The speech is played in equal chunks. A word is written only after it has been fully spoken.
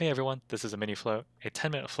Hey everyone, this is a mini float, a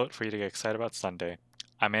 10-minute float for you to get excited about Sunday.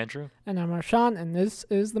 I'm Andrew. And I'm Roshan, and this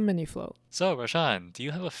is the mini float. So, Roshan, do you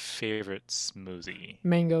have a favorite smoothie?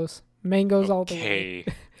 Mangoes. Mangoes all the way. Okay.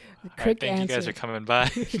 All right, Quick thank you guys for answer. coming by.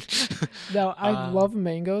 No, I um, love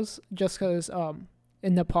mangoes just because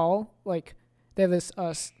in Nepal, like, they have this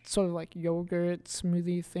sort of like yogurt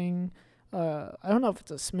smoothie thing. I don't know if it's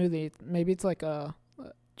a smoothie. Maybe it's like a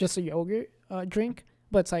just a yogurt drink,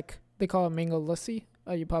 but it's like they call it mango lassi.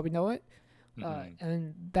 You probably know it. mhm.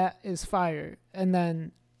 And that is fire. And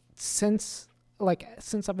then since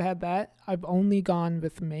since I've had that, I've only gone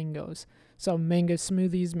with mangoes. So mango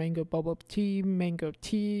smoothies, mango bubble tea, mango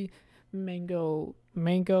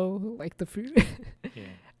like the fruit. Yeah.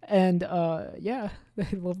 And yeah, I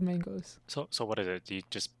love mangoes. So what is it? Do you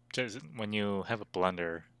just when you have a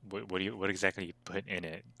blender, what exactly you put in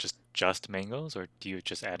it? Just mangoes, or do you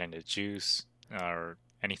just add in a juice or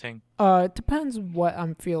anything? It depends what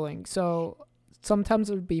I'm feeling. So sometimes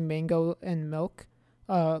it would be mango and milk,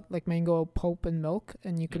 like mango pulp and milk,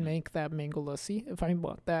 and you can Hmm. make that mango lassi if I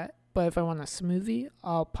want that. But if I want a smoothie,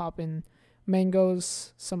 I'll pop in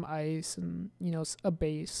mangoes, some ice, and a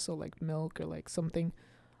base, so like milk or like something,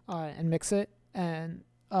 and mix it. And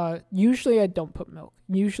usually I don't put milk.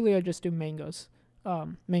 Usually I just do mangoes.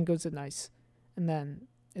 Mangoes are nice, and then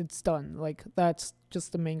it's done. Like that's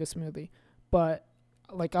just the mango smoothie. But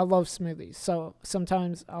like I love smoothies, so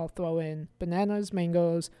sometimes I'll throw in bananas,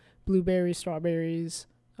 mangoes, blueberries, strawberries.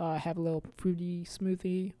 Have a little fruity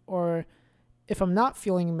smoothie, or if I'm not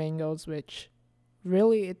feeling mangoes, which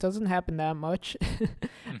really it doesn't happen that much.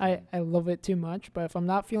 I Hmm. I love it too much, but if I'm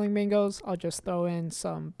not feeling mangoes, I'll just throw in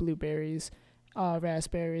some blueberries,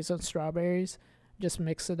 raspberries, and strawberries. Just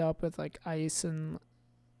mix it up with like ice, and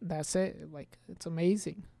that's it. Like it's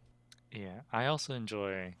amazing. Yeah, I also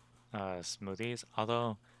enjoy smoothies,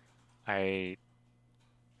 although I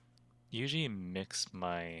usually mix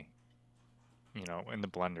in the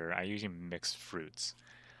blender, I usually mix fruits.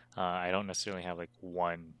 I don't necessarily have like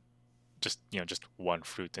just one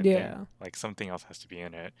fruit in there. Yeah. Like something else has to be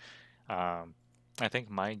in it. Um, I think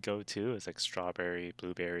my go-to is like strawberry,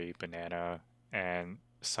 blueberry, banana, and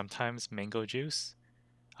sometimes mango juice.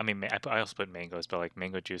 I mean, I also put mangoes, but like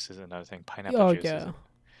mango juice is another thing. Pineapple Oh juice yeah.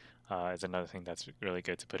 is another thing that's really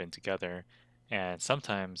good to put in together. And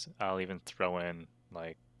sometimes I'll even throw in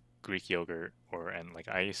like Greek yogurt and like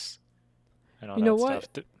ice and all You know that stuff.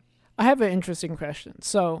 what? I have an interesting question.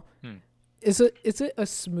 So, Hmm. is it a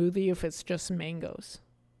smoothie if it's just mangoes,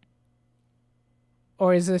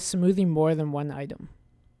 or is a smoothie more than one item,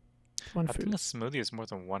 one I think fruit? a smoothie is more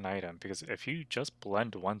than one item because if you just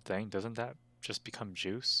blend one thing, doesn't that just become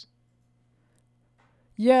juice?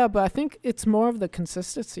 Yeah, but I think it's more of the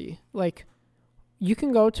consistency. Like you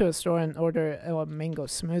can go to a store and order a mango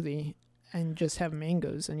smoothie and just have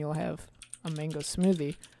mangoes, and you'll have a mango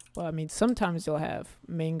smoothie. But I mean, sometimes you'll have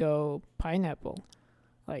mango pineapple.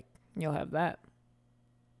 Like you'll have that.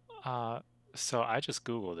 Uh, so I just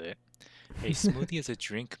Googled it. A smoothie is a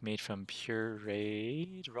drink made from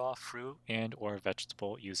pureed raw fruit and or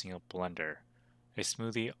vegetable using a blender. A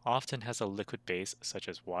smoothie often has a liquid base such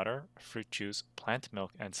as water, fruit juice, plant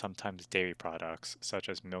milk, and sometimes dairy products such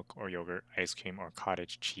as milk or yogurt, ice cream, or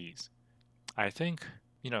cottage cheese. I think,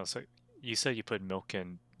 so you said you put milk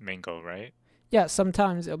in mango, right? Yeah,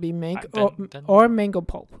 sometimes it'll be mango or Then mango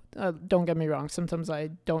pulp. Don't get me wrong. Sometimes I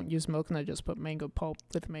don't use milk and I just put mango pulp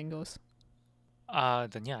with mangoes.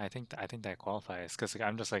 then yeah, I think that qualifies because like,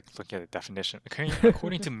 I'm just like looking at the definition.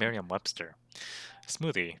 According to Merriam-Webster,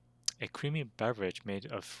 smoothie, a creamy beverage made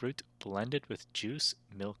of fruit blended with juice,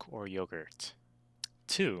 milk, or yogurt.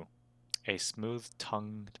 Two, a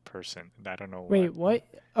smooth-tongued person. I don't know Wait, what. what?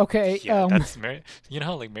 Okay, Yeah, that's Mer. You know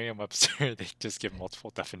how like Merriam-Webster they just give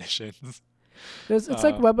multiple definitions. it's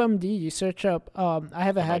like Uh, WebMD. You search up I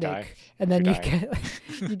have a am I die? headache, and You're then you dying, get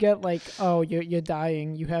you get like, oh, you're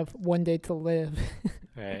dying. You have 1 day to live.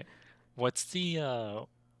 right? What's the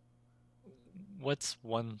what's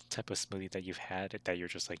one type of smoothie that you've had that you're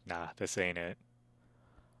just like, nah, this ain't it.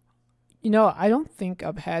 I don't think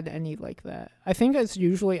I've had any like that. I think it's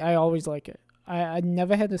usually I always like it. I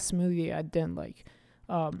never had a smoothie I didn't like.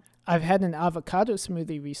 I've had an avocado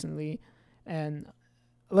smoothie recently, and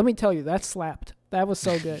let me tell you, that slapped. That was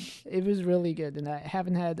so good. It was really good, and I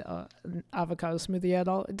haven't had an avocado smoothie at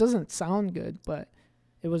all. It doesn't sound good, but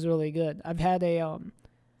it was really good. I've had a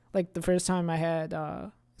like the first time I had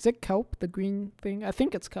is it kelp, the green thing? I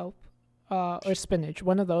think it's kelp. Or spinach,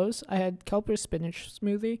 one of those. I had kelp or spinach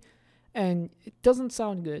smoothie, and it doesn't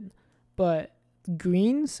sound good, but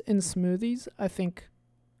greens in smoothies, I think,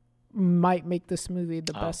 might make the smoothie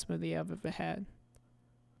the Oh, best smoothie I've ever had.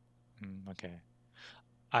 okay.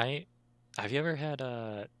 I have you ever had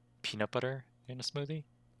peanut butter in a smoothie?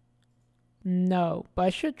 No, but I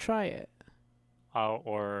should try it.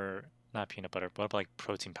 Or not peanut butter, but like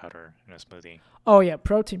protein powder in a smoothie. Oh yeah,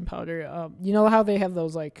 protein powder. You know how they have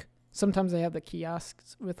those like sometimes they have the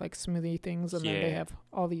kiosks with like smoothie things, and then they Yeah. have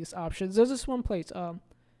all these options. There's this one place,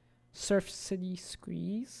 Surf City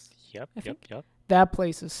Squeeze, Yep, I yep, think. yep. That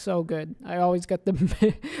place is so good. I always get the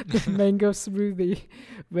the mango smoothie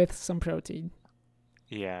with some protein.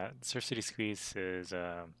 Yeah, Surf City Squeeze is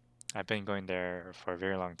I've been going there for a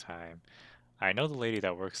very long time. I know the lady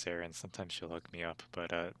that works there and sometimes she'll hook me up,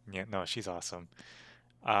 but yeah, no, she's awesome.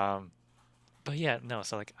 Um but yeah, no,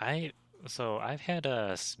 so I've had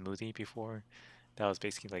a smoothie before that was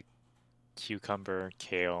basically like cucumber,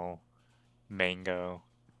 kale, mango,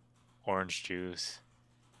 orange juice,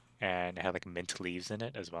 and it had like mint leaves in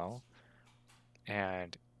it as well.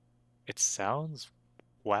 And it sounds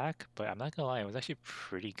whack, but I'm not gonna lie, it was actually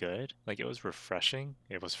pretty good. Like it was refreshing,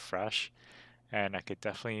 it was fresh, and I could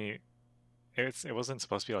definitely it wasn't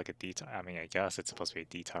supposed to be like a detox. I mean, I guess it's supposed to be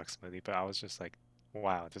a detox smoothie, but I was just like,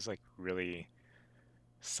 wow, this is like really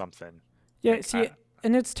something. Yeah, Like see,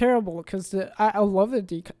 and it's terrible because I love the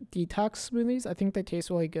detox smoothies. I think they taste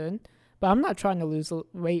really good, but I'm not trying to lose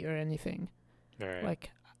weight or anything. right.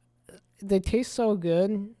 Like they taste so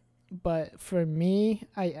good, but for me,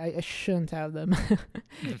 I shouldn't have them.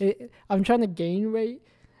 I'm trying to gain weight,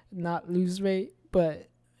 not lose weight, but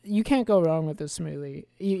you can't go wrong with a smoothie.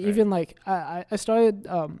 Right. Even like I started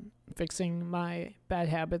fixing my bad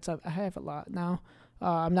habits. I have a lot now.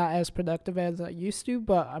 I'm not as productive as I used to,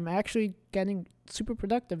 but I'm actually getting super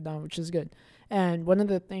productive now, which is good. And one of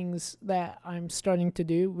the things that I'm starting to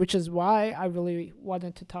do, which is why I really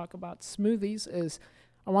wanted to talk about smoothies, is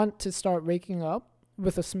I want to start waking up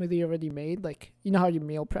with a smoothie already made. Like, you know how you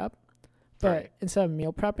meal prep? But Right. instead of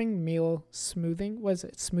meal prepping, meal smoothing. Was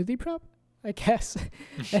it smoothie prep? I guess.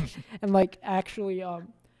 And like actually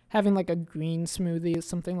having like a green smoothie is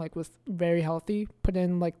something like with very healthy. Put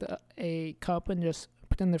in like a cup and just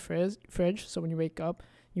put in the fridge. So when you wake up,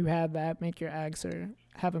 you have that. Make your eggs or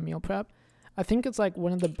have a meal prep. I think it's like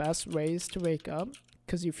one of the best ways to wake up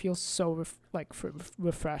because you feel so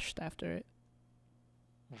refreshed after it.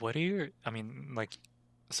 What are your, I mean, like,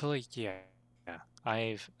 so like, yeah,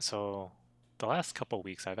 yeah. So the last couple of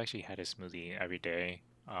weeks, I've actually had a smoothie every day,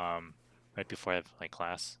 right before I have like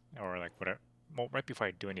class or like whatever, well, right before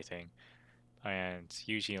I do anything. And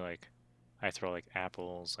usually like I throw like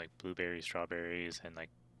apples, like blueberries, strawberries, and like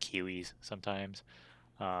kiwis sometimes,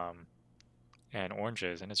 um, and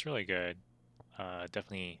oranges, and it's really good.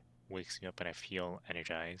 Definitely wakes me up and I feel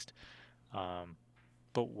energized. Um,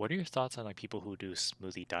 but what are your thoughts on like people who do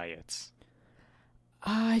smoothie diets?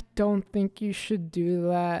 I don't think you should do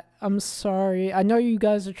that. I'm sorry. I know you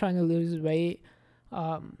guys are trying to lose weight,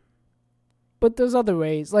 um, but there's other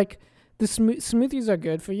ways. Like the smoothies are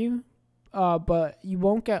good for you, but you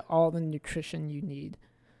won't get all the nutrition you need,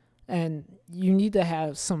 and you need to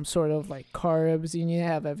have some sort of like carbs. You need to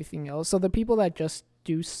have everything else. So the people that just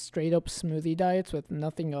do straight up smoothie diets with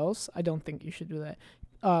nothing else, I don't think you should do that.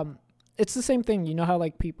 Um, it's the same thing. You know how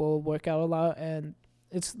like people work out a lot and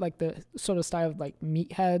it's like the sort of style of like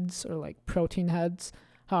meatheads or like protein heads.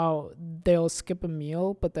 How they'll skip a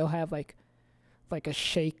meal, but they'll have like a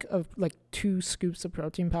shake of like 2 scoops of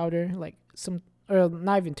protein powder, like some or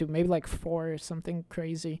not even two, maybe like four or something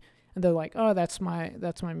crazy, and they're like, "Oh, that's my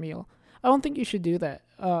meal." I don't think you should do that.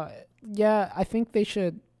 Yeah, I think they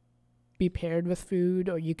should be paired with food,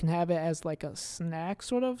 or you can have it as like a snack,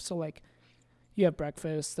 sort of. So like you have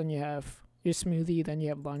breakfast, then you have your smoothie, then you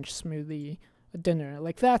have lunch smoothie, dinner.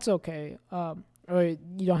 Like that's okay. Or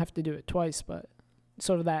you don't have to do it twice, but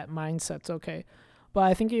sort of that mindset's okay. But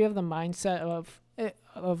I think you have the mindset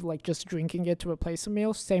of like just drinking it to replace a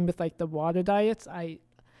meal. Same with like the water diets. I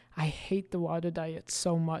hate the water diet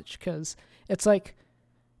so much because it's like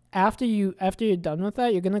after you're done with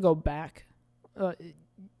that, you're gonna go back. Uh,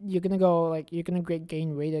 you're gonna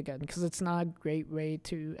gain weight again because it's not a great way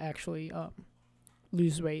to actually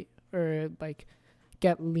lose weight or like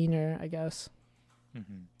get leaner, I guess.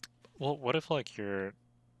 Hmm. Well, what if like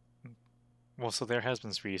well, so there has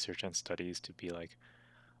been research and studies to be like,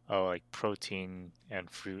 oh, like protein and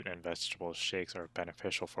fruit and vegetable shakes are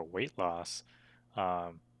beneficial for weight loss.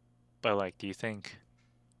 Um, but like, do you think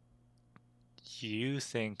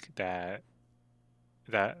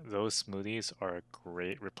that those smoothies are a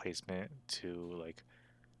great replacement to like,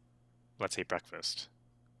 let's say breakfast?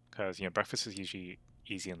 Because breakfast is usually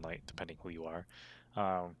easy and light depending who you are.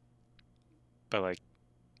 Um, but like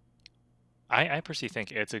I personally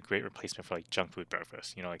think it's a great replacement for like junk food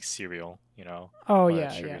breakfast, like cereal, Oh all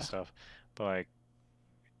that yeah, sugar yeah. stuff. But like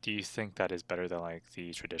do you think that is better than like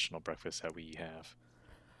the traditional breakfast that we have?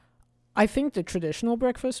 I think the traditional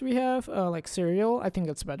breakfast we have, like cereal, I think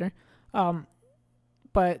it's better. Um,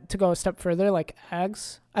 but to go a step further, like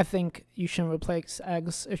eggs, I think you shouldn't replace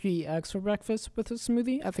eggs if you eat eggs for breakfast with a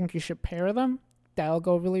smoothie. I think you should pair them. That'll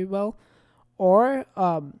go really well. Or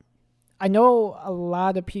I know a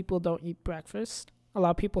lot of people don't eat breakfast. A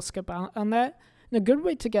lot of people skip out on that. And a good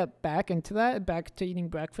way to get back into that, back to eating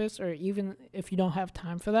breakfast, or even if you don't have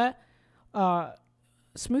time for that, uh,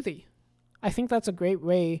 smoothie. I think that's a great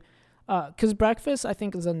way. Because breakfast, I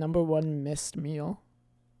think, is the number one missed meal.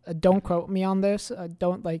 Don't Mhm. quote me on this.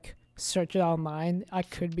 Don't like search it online. I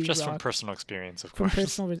could be Just from wrong. personal experience, of From course.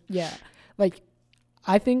 personal, yeah. Like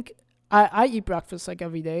I think I eat breakfast like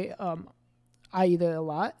every day. I eat it a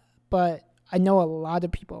lot, but I know a lot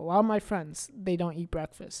of people, a lot of my friends, they don't eat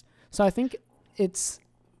breakfast. So I think it's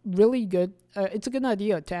really good. It's a good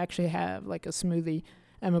idea to actually have like a smoothie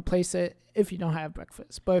and replace it if you don't have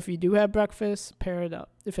breakfast. But if you do have breakfast, pair it up.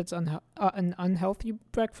 If it's an unhealthy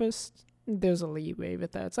breakfast, there's a leeway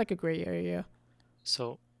with that. It's like a gray area.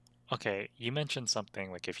 So, okay, you mentioned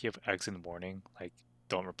something like if you have eggs in the morning, like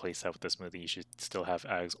don't replace that with the smoothie. You should still have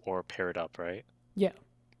eggs or pair it up, right? Yeah,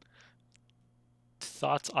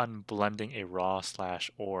 Thoughts on blending a raw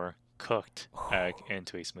slash or cooked egg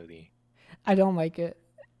into a smoothie? I don't like it.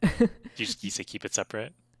 You say keep it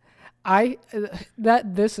separate? I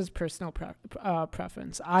that this is personal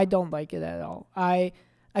preference. I don't like it at all. I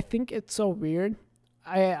think it's so weird.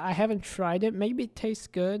 I haven't tried it. Maybe it tastes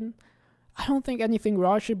good. I don't think anything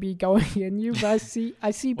raw should be going in you, but I see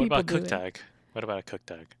What people about do cooked it. egg? What about a cooked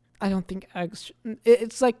egg? I don't think eggs.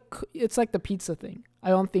 It's like the pizza thing. I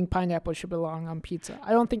don't think pineapple should belong on pizza.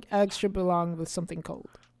 I don't think eggs should belong with something cold.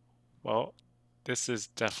 Well, this is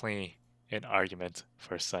definitely an argument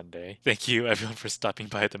for Sunday. Thank you everyone for stopping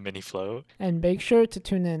by the mini float. And make sure to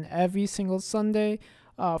tune in every single Sunday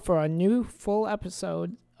for a new full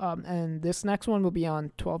episode. And this next one will be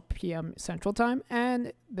on 12 p.m. Central Time.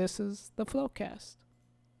 And this is the Flowcast.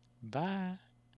 Bye.